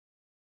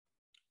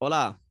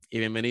Hola y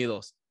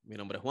bienvenidos. Mi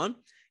nombre es Juan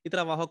y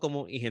trabajo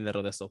como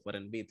ingeniero de software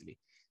en Bitly.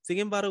 Sin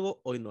embargo,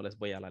 hoy no les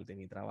voy a hablar de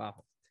mi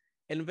trabajo.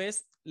 En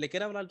vez, le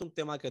quiero hablar de un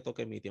tema que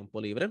toque en mi tiempo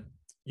libre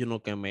y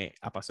uno que me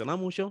apasiona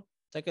mucho,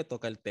 ya que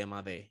toca el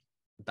tema de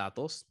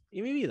datos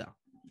y mi vida.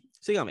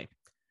 Sígame.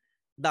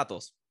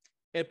 Datos,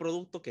 el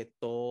producto que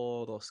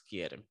todos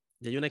quieren.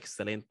 Y hay una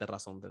excelente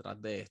razón detrás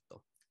de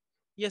esto.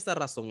 Y esta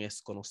razón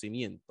es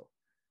conocimiento,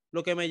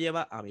 lo que me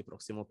lleva a mi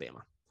próximo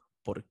tema.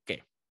 ¿Por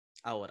qué?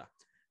 Ahora,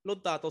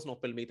 los datos nos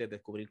permiten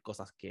descubrir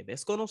cosas que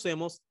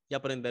desconocemos y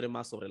aprender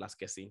más sobre las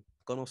que sí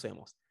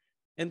conocemos.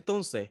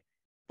 Entonces,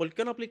 ¿por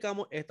qué no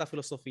aplicamos esta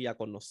filosofía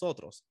con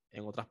nosotros?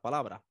 En otras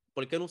palabras,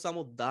 ¿por qué no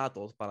usamos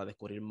datos para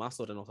descubrir más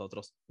sobre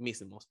nosotros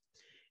mismos?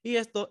 Y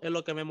esto es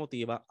lo que me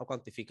motiva a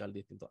cuantificar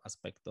distintos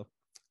aspectos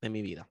de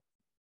mi vida.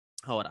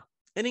 Ahora,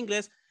 en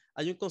inglés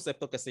hay un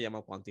concepto que se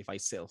llama quantify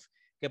self,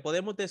 que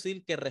podemos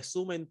decir que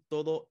resumen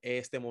todo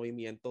este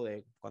movimiento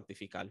de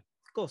cuantificar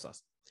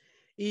cosas.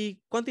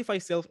 Y quantify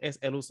self es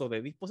el uso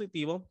de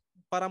dispositivos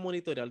para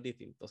monitorear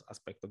distintos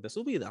aspectos de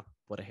su vida,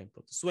 por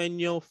ejemplo, su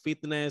sueño,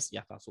 fitness y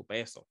hasta su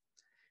peso.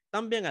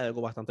 También hay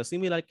algo bastante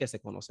similar que se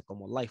conoce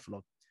como life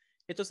log.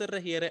 Esto se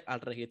refiere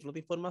al registro de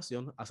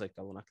información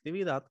acerca de una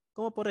actividad,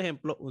 como por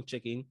ejemplo un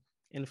check-in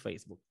en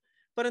Facebook.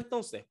 Pero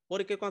entonces,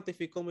 ¿por qué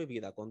cuantifico mi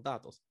vida con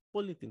datos?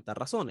 Por distintas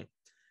razones.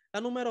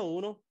 La número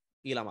uno,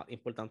 y la más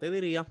importante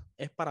diría,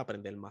 es para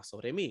aprender más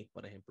sobre mí,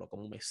 por ejemplo,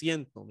 cómo me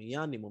siento, mi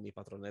ánimo, mis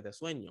patrones de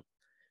sueño.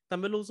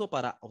 También lo uso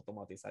para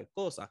automatizar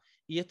cosas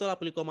y esto lo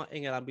aplico más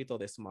en el ámbito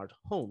de Smart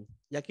Home.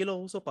 Y aquí lo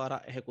uso para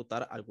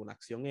ejecutar alguna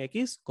acción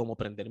X, como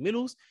prender mi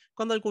luz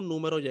cuando algún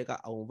número llega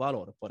a un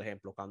valor, por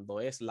ejemplo,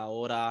 cuando es la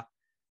hora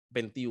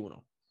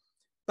 21.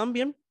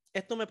 También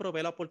esto me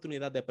provee la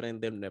oportunidad de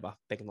aprender nuevas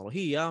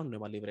tecnologías,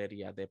 nuevas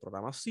librerías de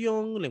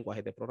programación,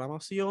 lenguajes de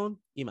programación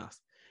y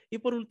más. Y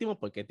por último,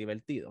 porque es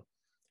divertido.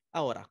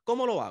 Ahora,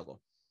 ¿cómo lo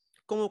hago?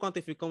 ¿Cómo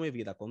cuantifico mi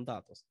vida con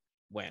datos?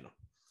 Bueno,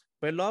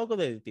 pues lo hago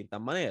de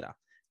distintas maneras.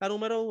 La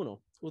número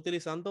uno,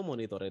 utilizando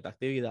monitores de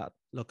actividad,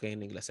 lo que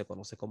en inglés se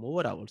conoce como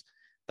wearables.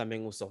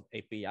 También uso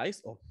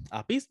APIs o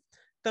APIs.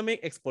 También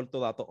exporto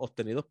datos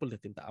obtenidos por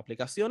distintas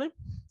aplicaciones.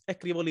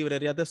 Escribo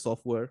librerías de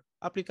software,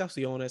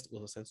 aplicaciones,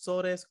 uso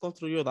sensores,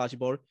 construyo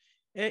dashboard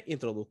e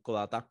introduzco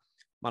data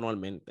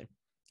manualmente.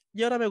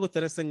 Y ahora me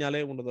gustaría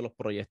enseñarles uno de los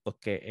proyectos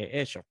que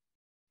he hecho.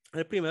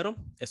 El primero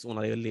es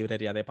una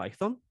librería de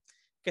Python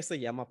que se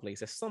llama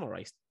Places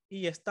Summarized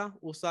y esta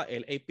usa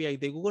el API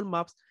de Google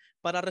Maps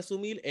para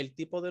resumir el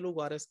tipo de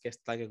lugares que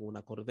están en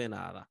una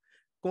coordenada.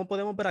 Como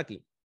podemos ver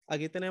aquí,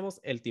 aquí tenemos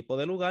el tipo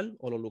de lugar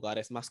o los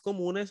lugares más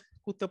comunes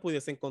que usted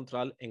pudiese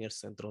encontrar en el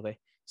centro de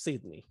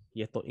Sydney.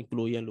 Y esto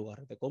incluye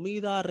lugares de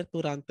comida,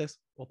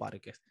 restaurantes o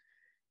parques.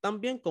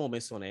 También, como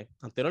mencioné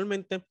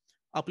anteriormente,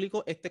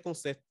 aplico este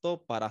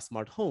concepto para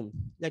Smart Home.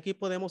 Y aquí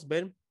podemos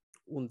ver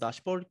un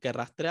dashboard que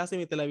rastrea si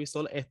mi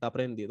televisor está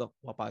prendido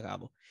o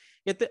apagado.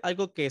 Y este es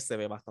algo que se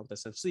ve bastante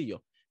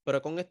sencillo,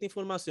 pero con esta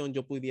información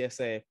yo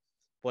pudiese,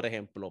 por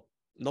ejemplo,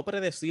 no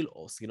predecir,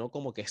 sino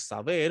como que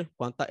saber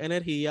cuánta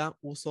energía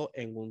uso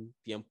en un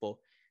tiempo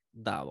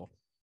dado.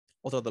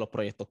 Otro de los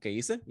proyectos que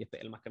hice, y este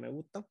es el más que me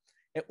gusta,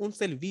 es un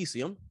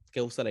servicio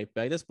que usa la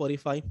API de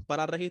Spotify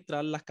para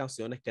registrar las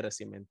canciones que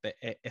recientemente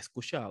he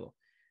escuchado.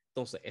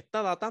 Entonces,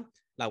 esta data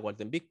la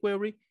guardo en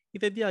BigQuery y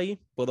desde ahí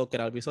puedo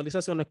crear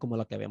visualizaciones como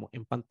la que vemos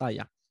en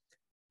pantalla.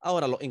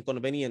 Ahora, los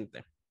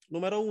inconvenientes.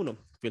 Número uno,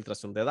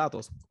 filtración de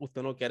datos.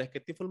 Usted no quiere que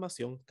esta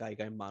información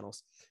caiga en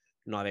manos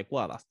no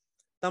adecuadas.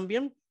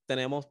 También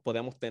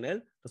podemos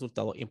tener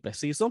resultados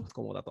imprecisos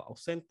como datos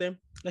ausentes,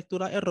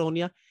 lectura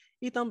errónea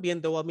y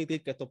también debo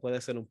admitir que esto puede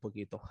ser un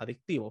poquito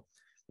adictivo.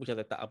 Muchas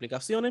de estas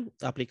aplicaciones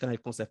aplican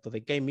el concepto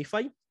de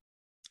Gamify,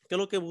 que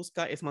lo que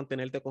busca es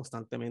mantenerte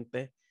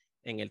constantemente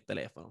en el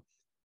teléfono.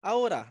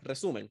 Ahora,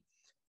 resumen,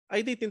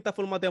 hay distintas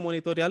formas de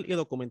monitorear y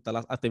documentar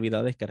las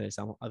actividades que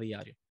realizamos a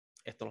diario.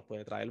 Esto nos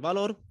puede traer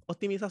valor,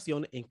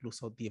 optimización e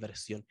incluso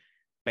diversión,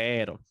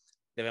 pero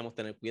debemos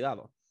tener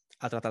cuidado.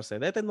 Al tratarse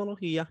de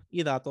tecnología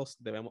y datos,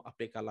 debemos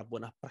aplicar las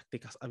buenas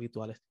prácticas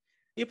habituales.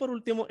 Y por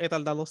último, he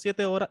tardado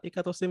 7 horas y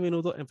 14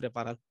 minutos en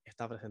preparar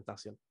esta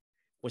presentación.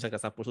 Muchas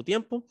gracias por su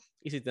tiempo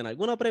y si tiene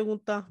alguna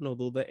pregunta, no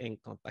dude en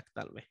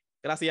contactarme.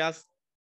 Gracias.